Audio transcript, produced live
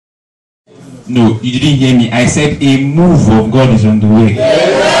No, you didn't hear me. I said a move of God is on the way.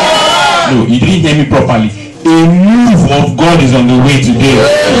 No, you didn't hear me properly. A move of God is on the way today.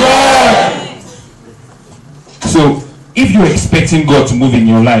 So, if you're expecting God to move in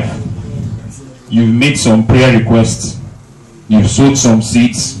your life, you've made some prayer requests, you've sowed some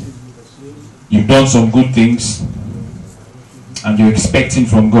seeds, you've done some good things, and you're expecting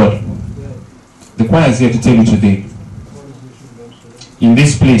from God. The choir is here to tell you today, in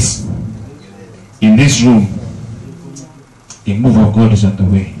this place, in this room, the move of God is on the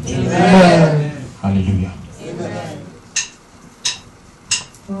way. Amen. Hallelujah. Amen.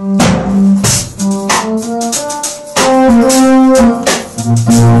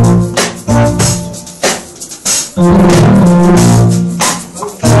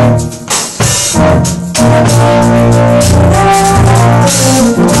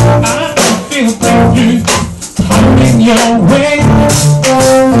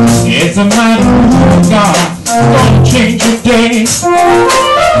 It's a mighty move of God, gonna change your day.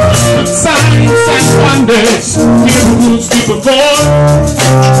 Signs and wonders, miracles to perform.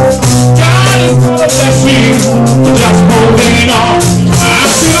 God is gonna bless you, just holding on. I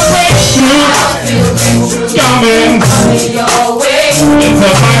feel a breakthrough coming your way. It's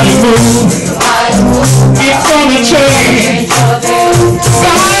a mighty move, it's gonna change.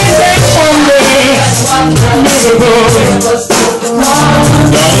 Signs and wonders, miracles. God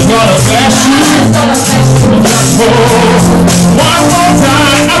is gonna bless you. Just for one more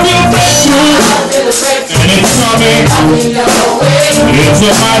time, I feel a breakthrough, and it's coming. It's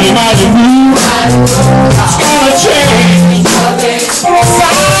a mighty, mighty move. It's gonna change.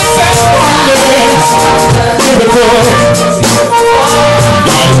 Signs and wonders, miracles.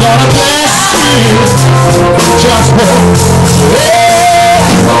 God is gonna bless you. Just for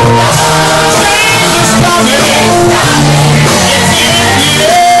change is coming.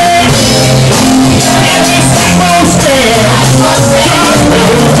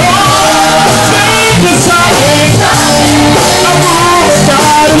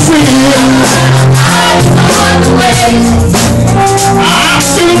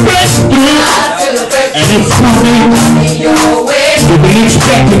 It's coming your way. You've been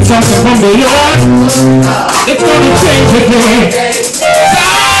expecting something from the Lord. It's gonna change again.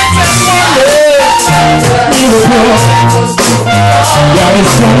 Signs and wonders, miracles. God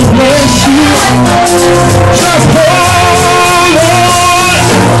is gonna bless you. Just hold on.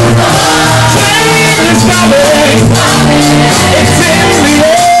 Change is coming. It's in the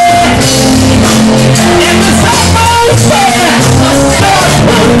air. In the atmosphere. Just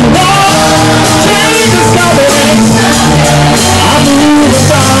hold on. Change is coming. I believe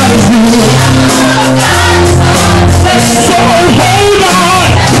God is here. So hold on.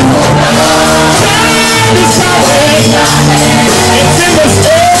 Change is coming. It's in the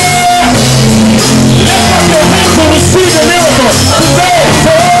air. Lift up your hands and receive the miracle. Today,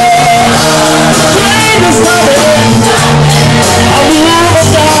 change is coming. I believe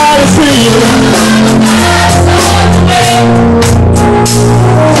God is here.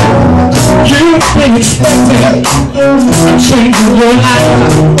 You've been expecting a change in your life,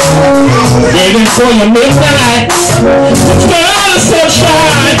 waiting for your midnight to turn to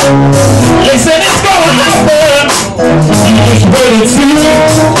sunshine. Listen, it's gonna happen. You just wait and see.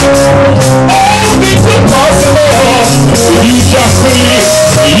 All things are possible. You just believe.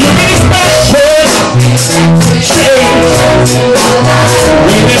 You've been expecting change,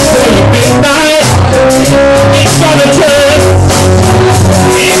 waiting for your midnight. It's gonna turn.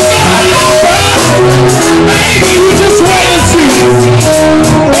 It's gonna happen. Maybe you just wait and see.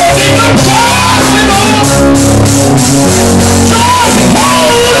 Anything impossible. Just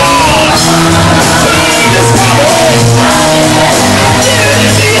hold on. Change is coming.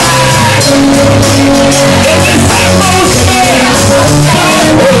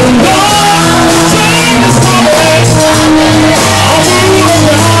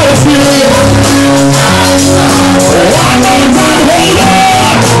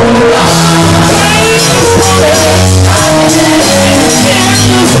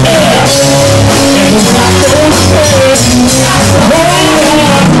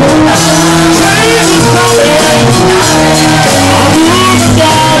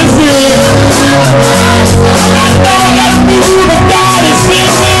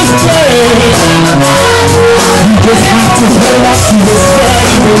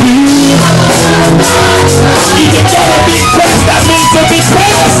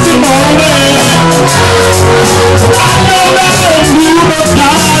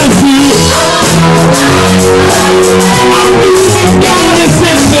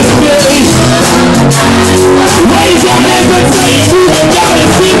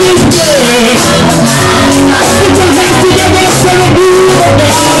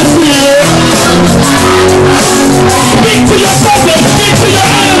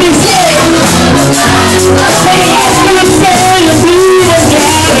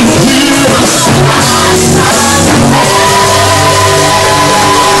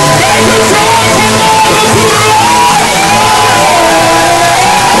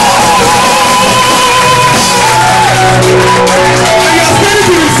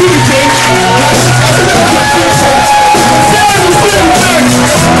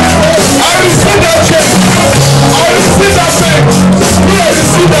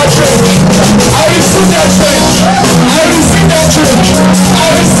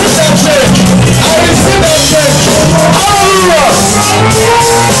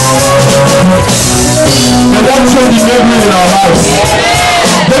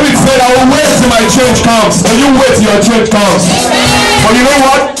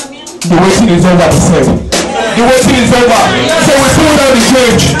 The waiting is over, he said. The waiting is over. So we pull down the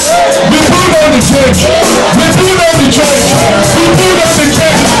church. We pull down the church. We pull down the church. We pull down the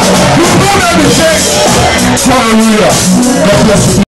church. We pull down the church. Hallelujah. God bless you.